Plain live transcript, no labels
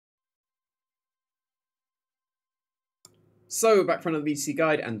So, back for another VGC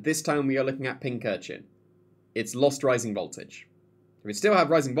guide, and this time we are looking at Pincurchin. It's lost rising voltage. If it still had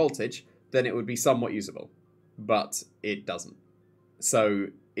rising voltage, then it would be somewhat usable. But it doesn't. So,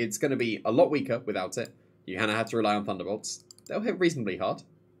 it's going to be a lot weaker without it. You kind of have to rely on Thunderbolts. They'll hit reasonably hard.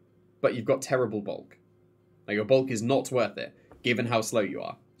 But you've got terrible bulk. Now, your bulk is not worth it, given how slow you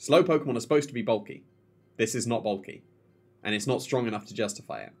are. Slow Pokemon are supposed to be bulky. This is not bulky. And it's not strong enough to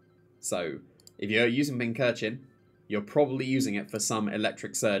justify it. So, if you're using Pincurchin, you're probably using it for some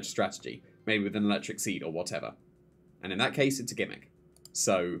electric surge strategy, maybe with an electric seed or whatever. And in that case, it's a gimmick.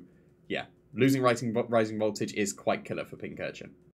 So, yeah, losing rising voltage is quite killer for Pincurchin.